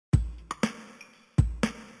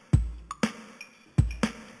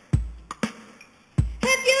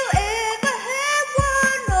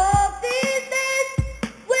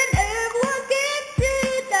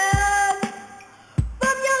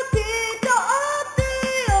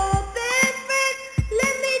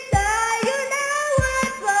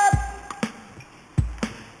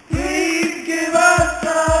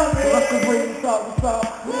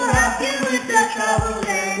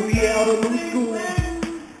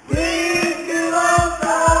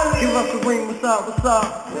up, what's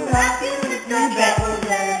up? We're happy with the troubles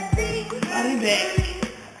and things. I'll be back.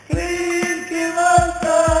 Please give us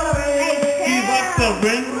a ring. Give us a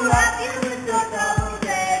ring. We're happy with the troubles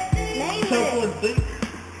and things. Trouble and things.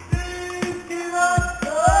 Please give us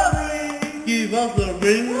a ring. Give us a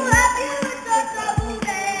ring. We're happy with the troubles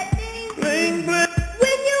and things. Ring, ring.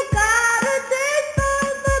 When you got a taste of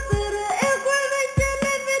the bitter information,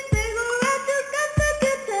 everything around you got the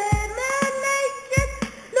contamination.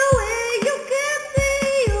 No way you can see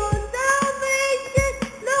your salvation.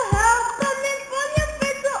 No help coming from your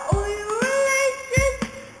friends or your relations.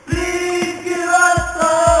 Please give us a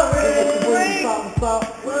ring. What's up?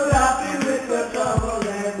 We're happy with the trouble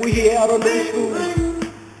and we here out on the school.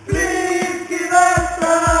 Please give us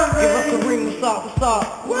a ring. Give us a ring, what's up, what's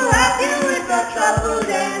up? We're happy with the troubles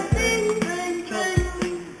and things.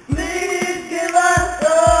 Please give us a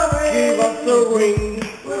ring. Give us a ring.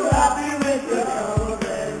 We're happy with the troubles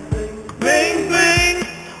and things. Ring, ring.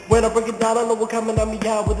 When I break it down, I know what's coming at me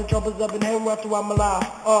out. With the troubles I've been having wrapped around my life.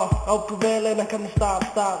 I'll prevail and I come to stop.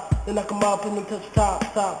 Then I come up and then touch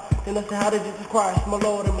top. Then I say, how did Jesus Christ, my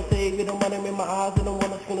Lord and my Savior? Don't mind him in my eyes and the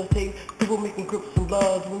one that's gonna save. People making crips and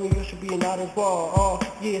bloods, women you should be an as well.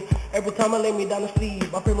 Yeah, every time I lay me down to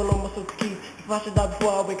sleep, I pray my Lord myself to keep. If I should die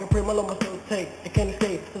before I wake, I pray my Lord myself to take. I can't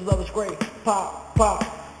escape, cause love is great. Pop.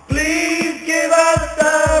 Please give us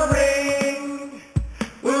a ring.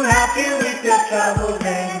 We're happy with your troubles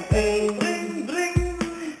and things.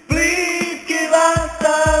 Please give us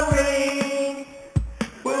a ring.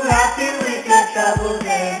 We're happy with your troubles